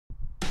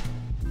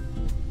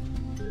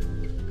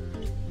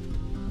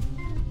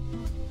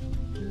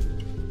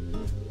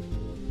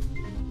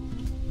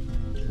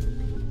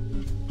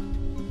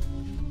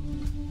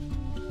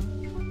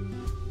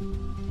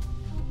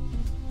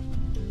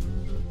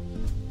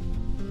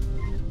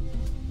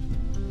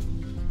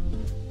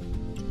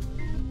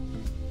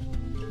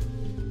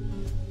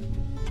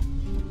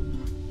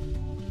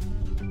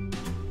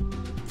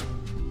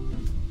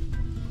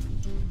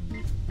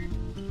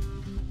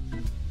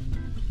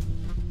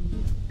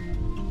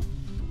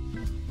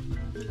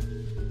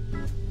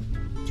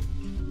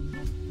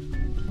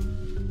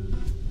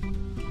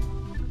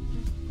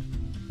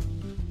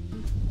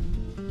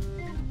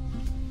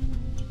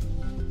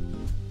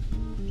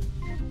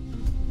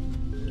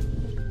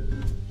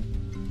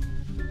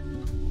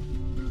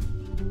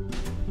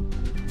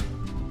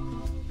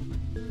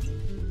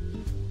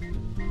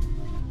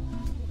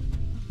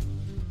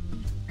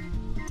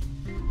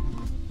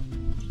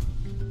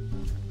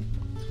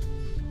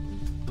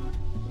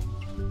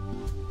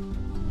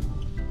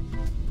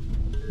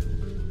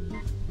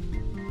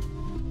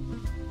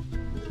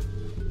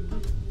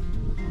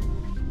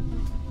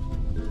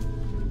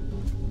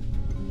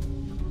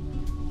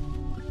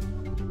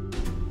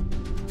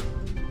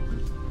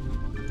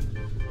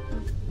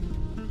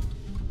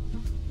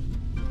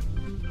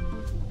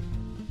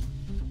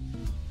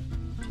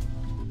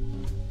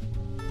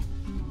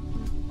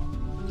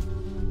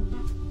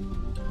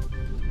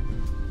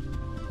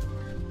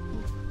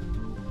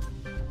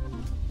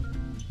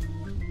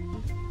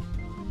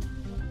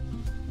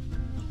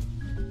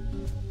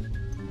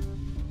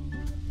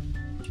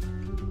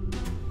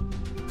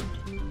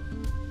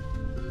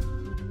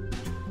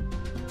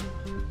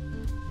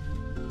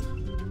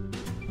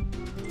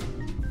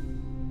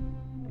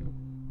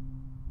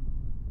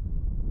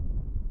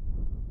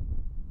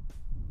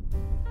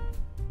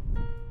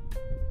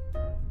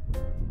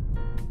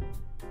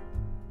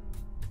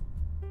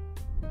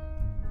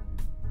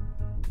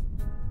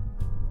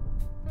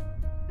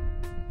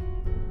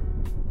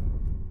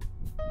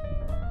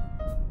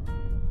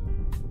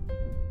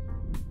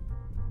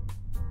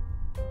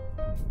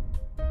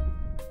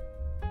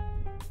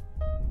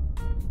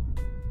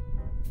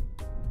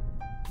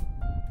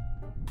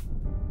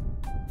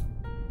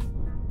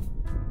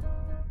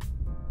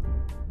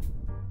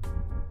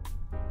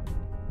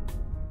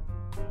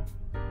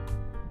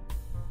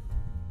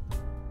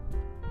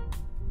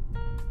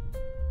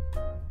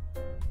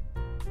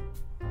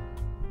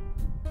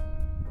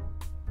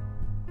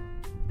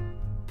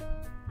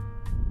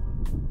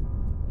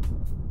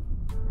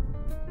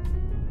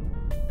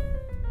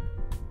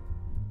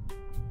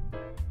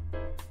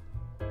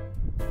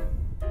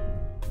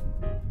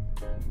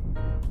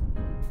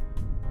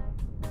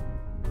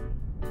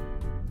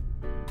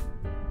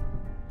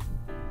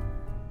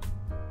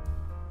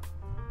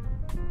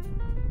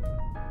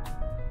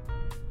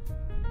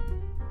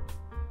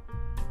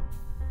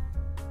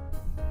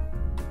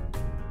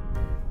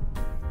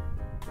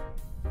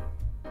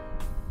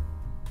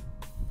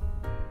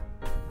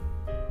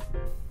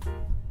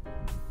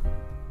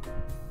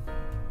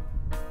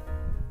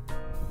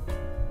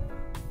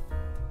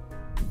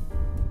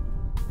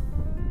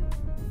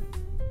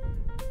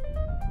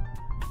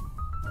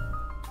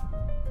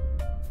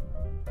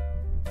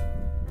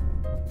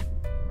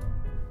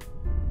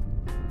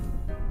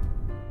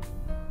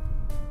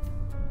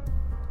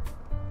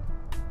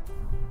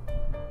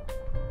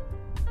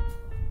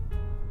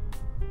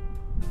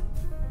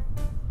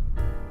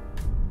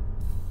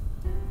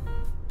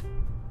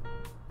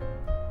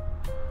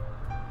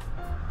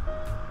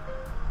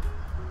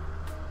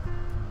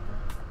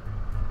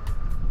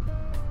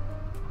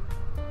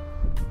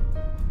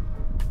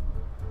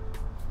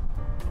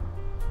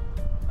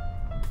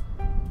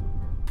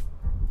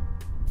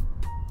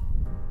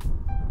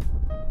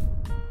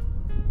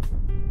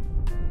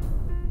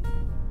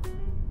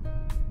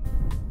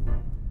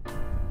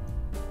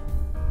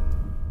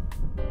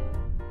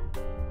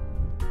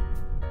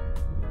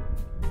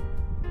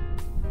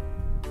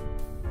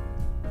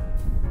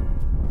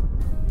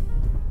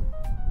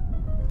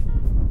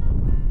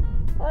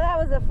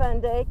was a fun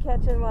day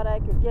catching what I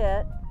could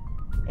get.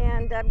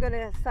 And I'm going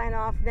to sign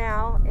off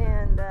now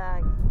and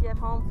get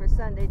home for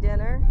Sunday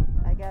dinner.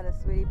 I got a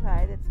sweetie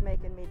pie that's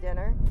making me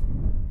dinner.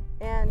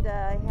 And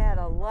I had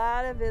a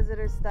lot of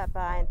visitors stop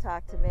by and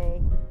talk to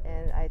me.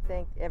 And I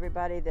thank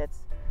everybody that's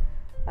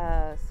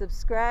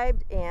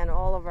subscribed and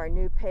all of our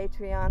new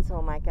Patreons.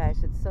 Oh my gosh,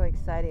 it's so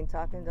exciting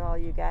talking to all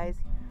you guys.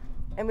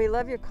 And we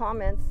love your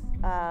comments.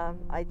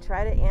 I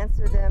try to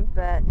answer them,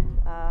 but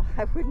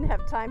I wouldn't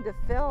have time to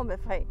film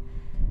if I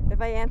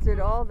answered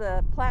all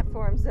the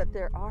platforms that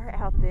there are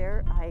out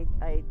there.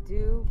 I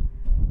do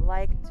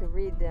like to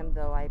read them,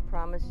 though. I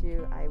promise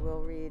you I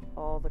will read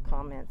all the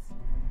comments.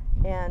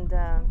 And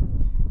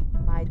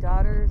my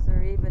daughters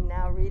are even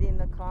now reading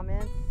the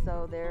comments,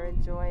 so they're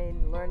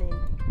enjoying learning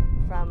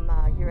from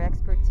your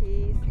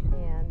expertise.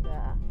 And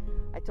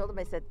I told them,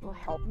 I said, well,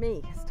 help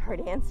me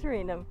start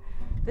answering them.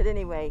 But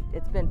anyway,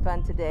 it's been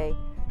fun today,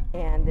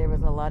 and there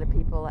was a lot of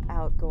people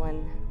out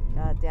going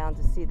down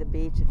to see the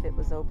beach, if it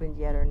was opened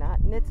yet or not,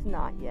 and it's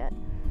not yet.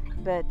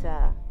 But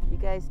you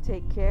guys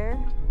take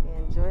care,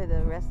 enjoy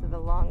the rest of the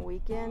long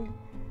weekend,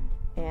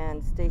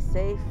 and stay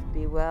safe,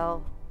 be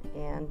well,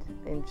 and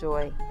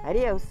enjoy.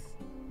 Adios.